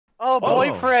Oh,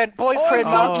 boyfriend. Oh, it's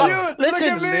so cute. Look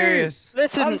at me.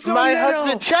 Listen, my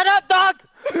husband. Shut up, dog.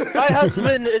 My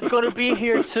husband is going to be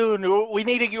here soon. We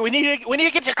need to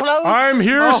get your clothes. I'm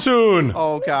here soon.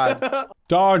 Oh God.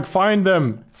 Dog, find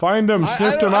them. Find them.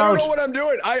 Sniff them out. I don't know what I'm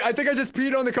doing. I think I just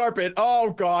peed on the carpet.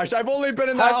 Oh gosh, I've only been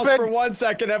in the house for 1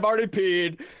 second. I've already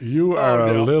peed. You are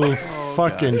a little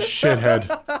fucking shithead.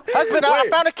 Husband, I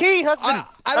found a key. Husband.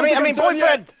 I mean,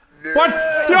 boyfriend. What?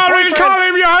 You already called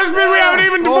him your husband? We haven't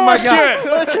even divorced yet.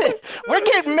 Listen, we're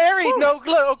getting married,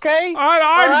 Nogla, okay?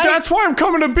 Right? That's why I'm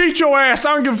coming to beat your ass.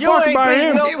 I don't give a fuck about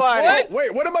him.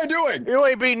 Wait, what am I doing? You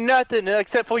ain't beating nothing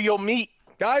except for your meat.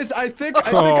 Guys, I think I'm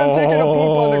taking a poop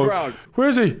on the ground. Where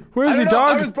is he? Where is he,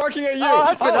 dog? I was barking at you.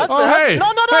 Husband, hey. No,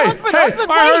 Hey,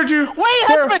 I heard you. Wait,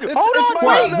 husband. Hold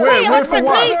on. Where for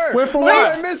what? Where for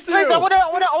what? I missed you. Please, I wanna.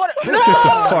 Get the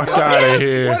fuck out of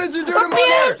here. What did you do to my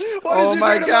mother? Oh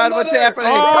my God, what's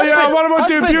happening? Oh yeah, what about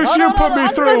the abuse you put me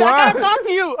through, huh? I gotta talk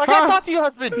to you. I gotta talk to you,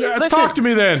 husband. Yeah, talk to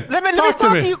me then. Let me talk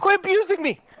to you. Quit abusing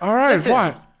me. All right,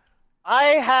 what? I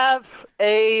have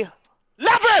a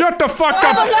lever! Shut the fuck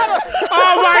up!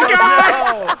 Oh my gosh!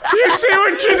 You see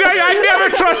what you did? I never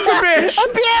trust a bitch!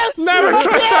 Never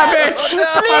trust that bitch!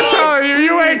 I'm telling you,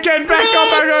 you ain't getting back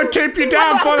up. I'm gonna keep you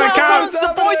down for the count.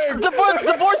 The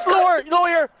voice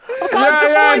lawyer.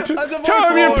 Yeah. Tell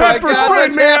him you pepper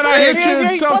sprayed me and I hit you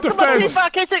in self-defense.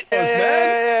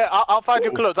 I'll find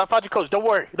your clothes. Don't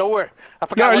worry.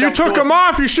 Yeah, you took them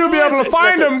off. You should be able to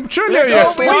find them, shouldn't you, you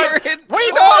slut?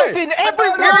 We fucked in every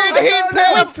room.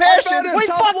 We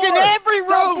fucked in every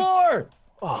room.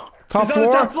 Top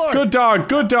floor. Top floor? Good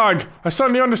dog. I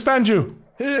suddenly understand you.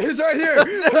 He's right here.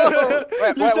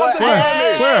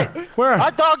 Where?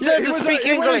 Our dog doesn't speak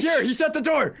English. Right here. He shut the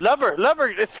door. Lover,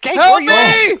 escape. Help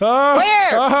me! Where?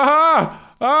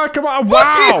 Come on!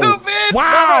 Wow!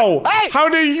 Wow! Hey! How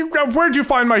do you? Where'd you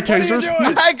find my tasers?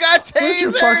 I got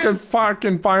tasers. Where'd you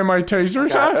fucking find my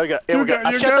tasers? I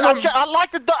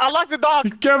like the dog.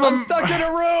 I'm stuck in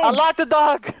a room. I like the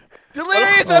dog.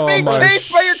 Delirious! I'm being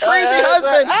chased by your crazy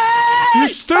husband! You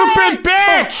stupid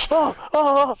bitch!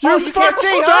 You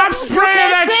stop spraying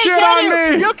that shit on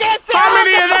me! How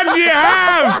many of them do you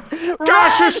have?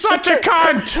 Gosh, you're such a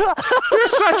cunt! You're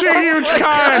such a huge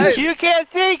cunt! You can't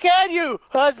see, can you,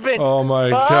 husband? Oh my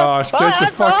gosh, get the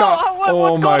fuck out!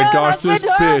 Oh my gosh, this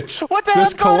bitch!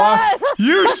 This collage!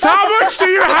 How much do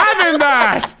you have in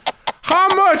that? How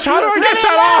much? How do I get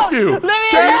that off you? Get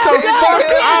the fuck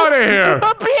out of here!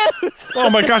 Oh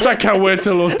my gosh, I can't wait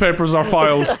till those papers are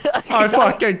filed. I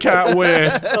fucking can't wait.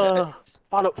 Follow.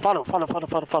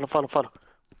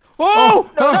 Oh!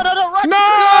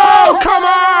 No! Come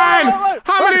on!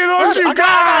 How many of those you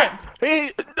got?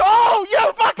 Oh,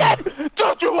 you fucking!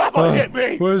 Don't you ever hit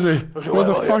me! Where is he? Where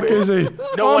the fuck is he?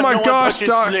 Oh my gosh,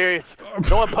 Doc!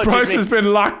 Bryce has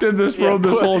been locked in this room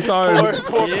this whole time.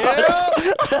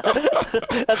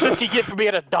 That's what you get for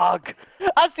being a dog.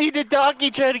 I see the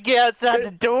doggy trying to get outside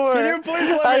the door. Can you please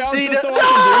let me out just so I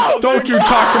can do something? Don't you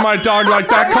talk to my dog like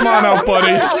that. Come on out,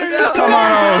 buddy. Come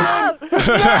on out.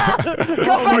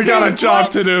 We got a job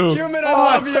to do. Human, I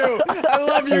love you. I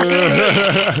love you,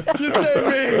 Human. You saved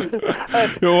me.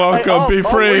 You're welcome. Be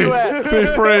free. Be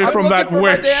free from that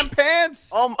witch. Damn pants.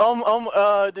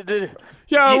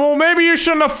 Yeah, well, maybe you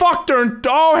shouldn't have fucked her.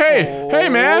 Oh, hey,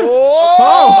 man.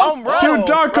 Dude,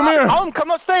 dog, come here.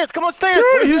 Come upstairs.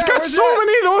 Dude, he's got so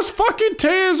many of those fucking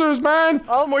tasers, man.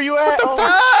 Where you at? What the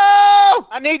fuck?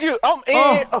 I need you.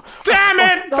 Damn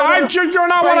it! You're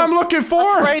not what I'm looking for.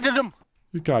 I sprayed him.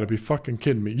 You gotta be fucking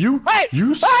kidding me. You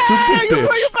stupid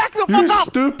bitch. You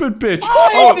stupid bitch.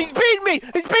 Oh, he's beating me.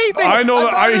 I know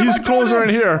that. His clothes are in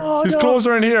here. His clothes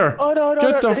are in here.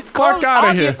 Get the fuck out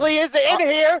of here. Obviously, is in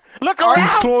here. Look around.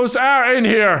 His clothes are in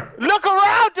here. Look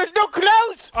around. There's no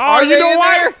clothes. Oh, you know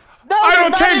what? I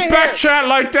don't take back chat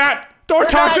like that. Don't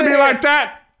talk to me like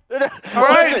that.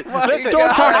 Alright?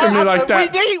 Don't talk to me like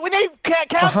that. We need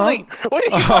counseling. We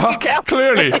need fucking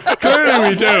counseling.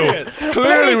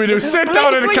 Clearly we do. Sit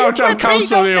down on the couch, I'll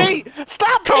counsel you.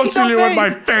 Stop counsel you with my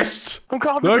fists.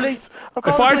 Look,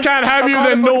 if I can't have you,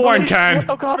 then no one can.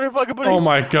 Oh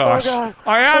my gosh.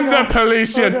 I am the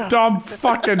police, you dumb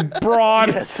fucking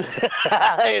broad.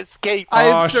 I escaped.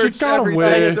 I've searched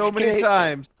everything so many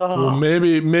times. Well,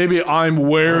 maybe I'm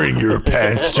wearing your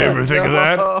pants. Did you ever think of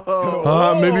that?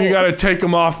 Maybe you gotta take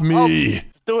them off me.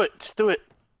 Do it.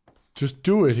 Just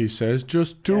do it, he says.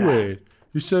 Just do it.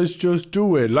 He says just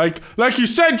do it. Like you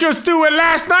said just do it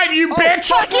last night, you bitch!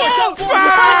 Fuck you!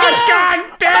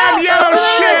 Goddamn yellow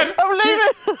shit! I'm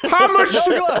leaving! How much?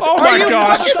 Oh my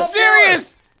gosh! Are you fucking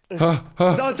serious?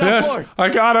 Yes, I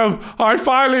got him. I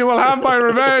finally will have my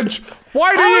revenge.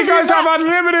 Why do you guys have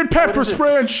unlimited pepper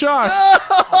spray and shots?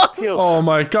 Oh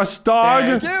my gosh,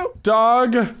 dog.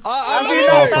 Dog.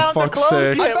 Oh, for fuck's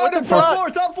sake. I found him.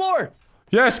 Top floor.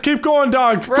 Yes, keep going,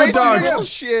 dog. Good dog.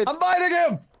 I'm biting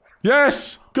him.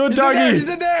 Yes, good doggy. He's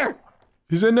in there.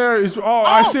 He's in there. Oh,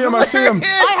 I see him. I see him.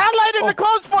 I highlighted the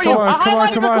clothes for you.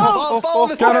 Come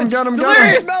on. Get him.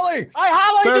 Delirious. I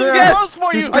highlighted the clothes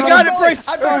for you. I got it, Bryce.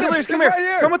 Delirious, come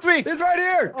here. Come with me. He's right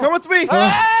here. Come with me.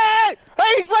 Hey,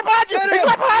 he's right behind you. He's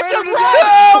right behind you.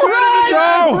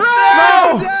 No.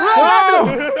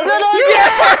 You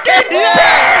fucking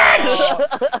bitch!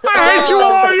 I hate you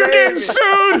all. You're getting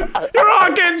sued. You're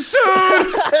all getting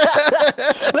sued.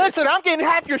 Listen, I'm getting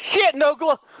half your shit,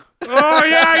 Nogla. Oh,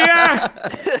 yeah.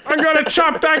 I'm gonna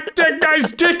chop that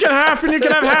guy's dick in half and you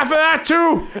can have half of that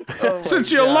too.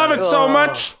 Since you love it so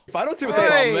much. I don't see what the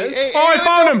problem is. I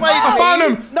found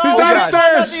him. He's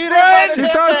downstairs. He's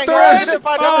downstairs.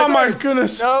 Oh my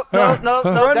goodness. No. Upstairs,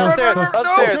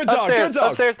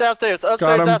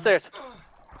 downstairs.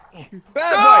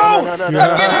 Bad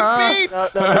I'm getting beat.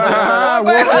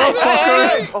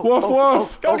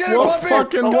 Woof. Go get him, Woof, puppy.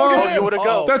 fucking Go woof. get him.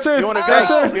 That's it. You wanna go? That's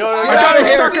it. I got him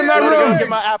stuck in that room. Get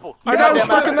my apple. I got him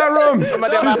stuck in that room. He's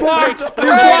blocked.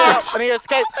 I need to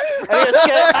escape.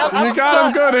 You got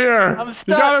him good here. I'm You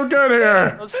stuck. got him good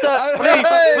here. I'm stuck. Hey,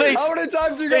 Please. how many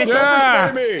times are you gonna Yeah.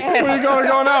 pepper spray me? Where are you gonna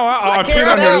go now? I peed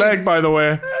on your leg, by the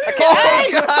way.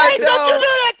 Hey, don't you do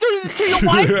that to your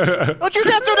wife. Don't you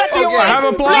dare do that to your wife. I have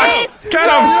a block. Get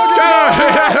him.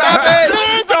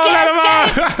 Don't let him out.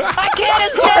 I can't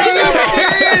escape.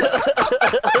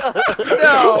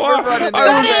 No, we're running I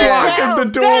was blocking the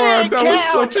door. That was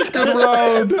such a good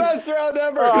round. Best round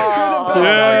ever. You're the best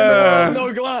Yeah. dog in the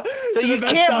world, Nogla. So you You're the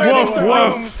best can't dog in the Woof,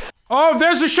 world. woof. Oh,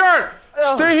 there's the shirt.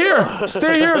 Stay here.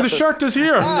 Stay here. The shirt is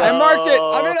here. I marked it.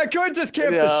 I mean, I could just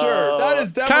camp the shirt. That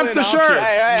is definitely Camp the an shirt.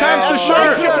 option. Camp the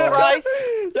shirt.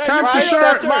 Camp the shirt.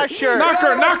 That's my shirt.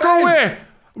 Knock her away.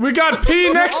 We got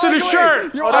pee next to the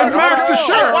shirt. You I are marked the ugly.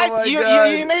 shirt. Wife, you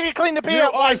need to clean the pee You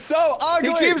up. are so ugly.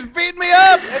 He keeps beating me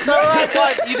up. It's all right,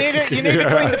 wife. You need to clean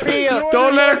the pee You up. are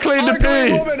Don't the let her most clean the ugly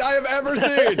pee. woman I have ever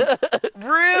seen.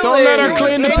 Really? Don't let her You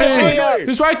clean are the so pee. ugly.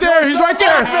 He's right there. He's right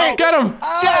there. Get him. Get him. I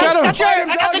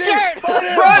got the shirt.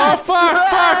 Oh, fuck.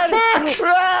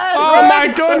 Oh, my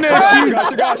goodness.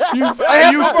 You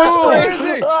fool. Where is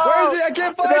he? Where is he? I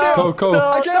can't find him. Go.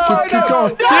 I can't find him. Keep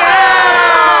going.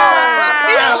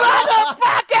 You Yeah!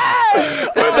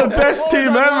 motherfucker! We're the best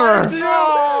team ever.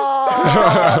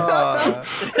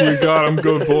 We got him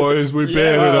good, boys. We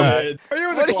baited him. Are you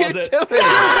in the What are you closet? doing?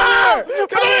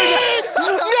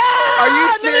 Are you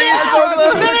serious, I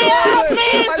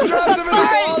trapped him in the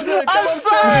closet. Come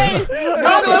upstairs.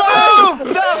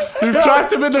 You've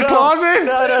trapped him in the closet?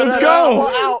 Let's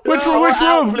go.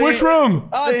 Which room?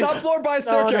 Top floor by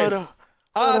staircase.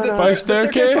 By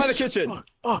staircase? By the kitchen.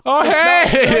 Oh,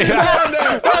 hey!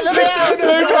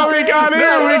 Look what we got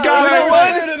here. We got it.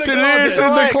 Denise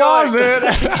in the closet.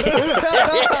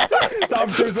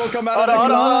 Tom Cruise will come out of the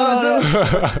closet.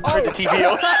 Turn the TV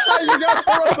on. You got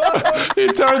the remote. He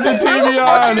turned the TV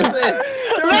on.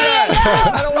 I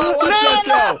don't want to watch that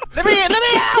show. Let me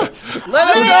out!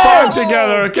 Let's bond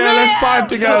together, okay? Let's bond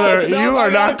together. You are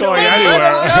not going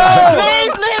anywhere.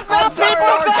 Please leave my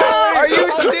people go! Are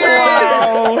you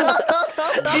serious?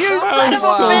 You I'm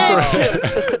son so of a bitch!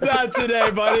 great. Not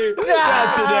today, buddy.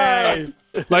 Not today.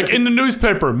 Like in the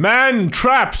newspaper, man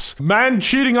traps man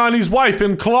cheating on his wife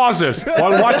in closet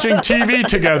while watching TV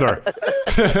together. You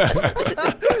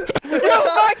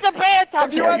fucked the pants! How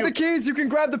If you dare have the keys, you can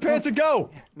grab the pants and go.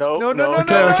 No. Okay.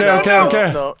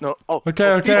 No. Oh,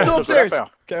 Okay. He's still upstairs.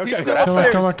 Okay. He's still Come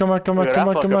upstairs. on. Look at that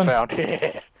fucking found.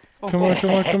 Come on. He's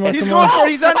going for it.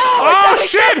 He's on. Oh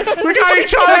shit! We got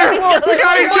each other!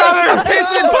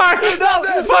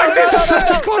 Fuck! This is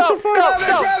such a clusterfuck!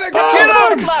 Grab it. Get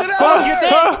him!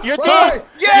 You're dead!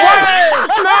 Yes!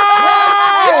 No!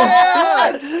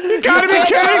 You gotta be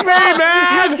kidding me, You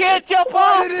man! can't jump I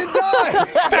off! didn't die.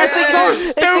 That's so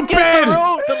It's against the stupid!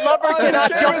 rules. The lover cannot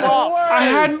jump off.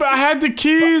 I had the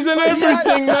keys and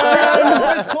everything,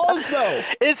 man! It's closed though.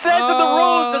 It says in the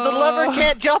rules that the lover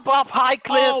can't jump off high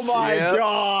cliffs. Oh my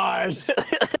gosh.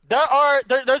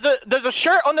 There's a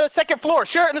shirt on the second floor.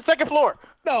 Shirt on the second floor.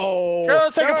 No. Shirt on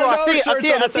the second There floor. are no I see shirts on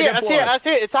the second floor.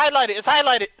 it. It's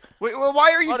highlighted. Wait, well, why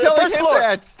are you On the telling first him floor.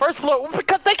 that? First floor.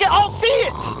 Because they can all see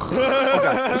it.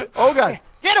 Oh god.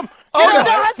 Get him. Oh, Get him.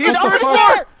 God. He's He's first first floor.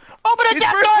 floor. Open the He's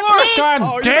damn first door, floor. please. God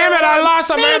Oh, damn it! I lost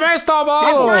my best of First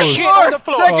balls! floor. Floor. The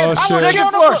floor. Second. Oh, I shit. was Second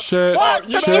on the floor. Shit! What?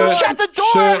 You You shut the door.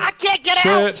 Shit. I can't get out.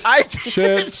 Shit! I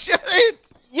Shit. didn't shut it.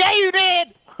 Yeah, you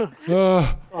did. Run!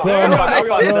 Run.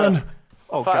 Run!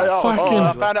 Oh, God. Fucking.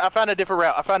 I found a different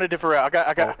route.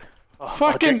 I got.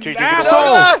 Fucking Chief,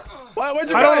 asshole! Where'd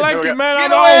you I go? don't like it, man.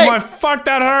 Get Oh away! my fuck,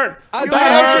 that hurt. I That don't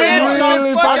hurt know.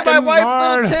 really Fucking my fucking wife,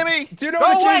 hard. little Timmy. Do you know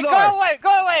where the keys are? Go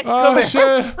away! Oh here. shit!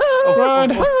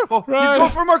 Run! Oh, Run! he's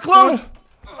going for more clothes.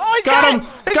 Oh, he Got him!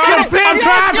 He Got him! I'm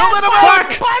trapped! Don't let him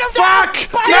Fuck! out. Fuck!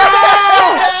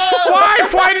 No!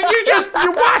 Wife, why did you just?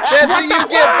 You what? That's what you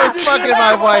get for fucking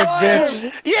my wife,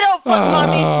 bitch. You don't fuck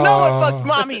mommy. No one fucks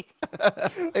mommy.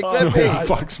 Except me.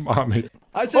 Fucks mommy.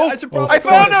 I should probably I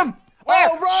found him.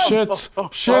 Oh, run! Shit!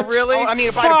 Shit! really? I need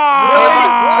to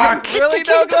Fuck! Really,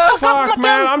 Nogla? Fuck,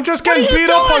 man! I'm just getting beat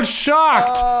up on shocked.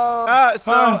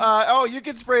 Oh, you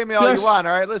can spray me all Yes. you want.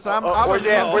 All right, listen, I'm for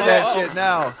that shit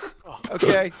now.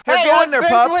 Okay, here, Hey, go in there,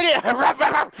 pup.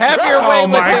 Have your way Oh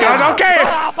with my it. god! Okay,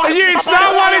 it's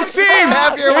not what it seems.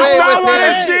 Have your It's way not with what it.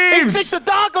 it Stick seems. the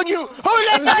dog on you. Who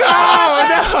let No,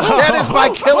 that no. That is my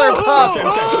killer pup.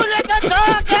 Who let that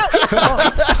dog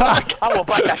out? I will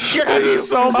bite that shit out of you. This is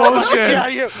so I will bite the shit bullshit. out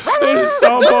of you. This is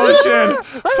so bullshit.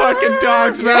 Fucking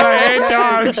dogs, man. I hate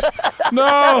dogs.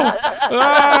 No.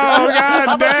 Oh,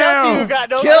 god damn.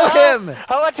 Kill him.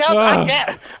 How much help I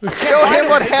get? Show him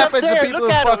what happens to people who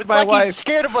Look at him. fuck It's my like wife. he's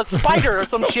scared of a spider or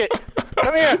some shit.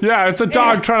 Come here. Yeah, it's a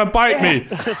dog trying to bite me.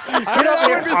 I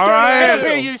would be All right. Get up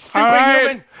here, you stupid All right.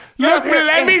 human. Look,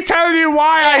 let me tell you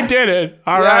why I did it.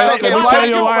 All Yeah, right, okay, let me why tell did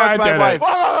you you why I fuck my did wife? it.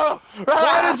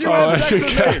 Why did you have sex with me?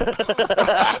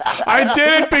 I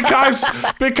did it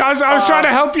because I was trying to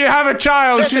help you have a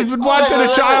child. She's been wanting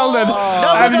a child,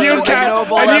 and you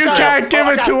can't give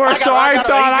it to her. So I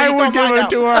thought I would give it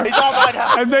to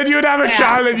her, and then you'd have a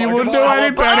child, and you wouldn't do any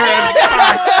better.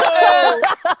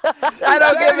 I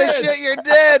don't give a shit. You're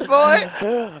dead, boy.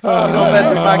 You don't mess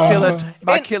with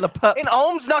my killer pup. And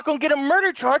Ohm's not gonna get a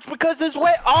murder charge because his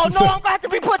way. Oh no, I'm gonna have to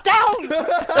be put down.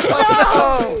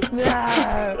 No.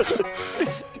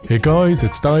 Hey guys,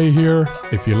 it's Dai here.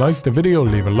 If you liked the video,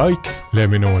 leave a like. Let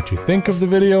me know what you think of the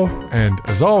video, and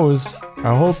as always,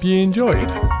 I hope you enjoyed.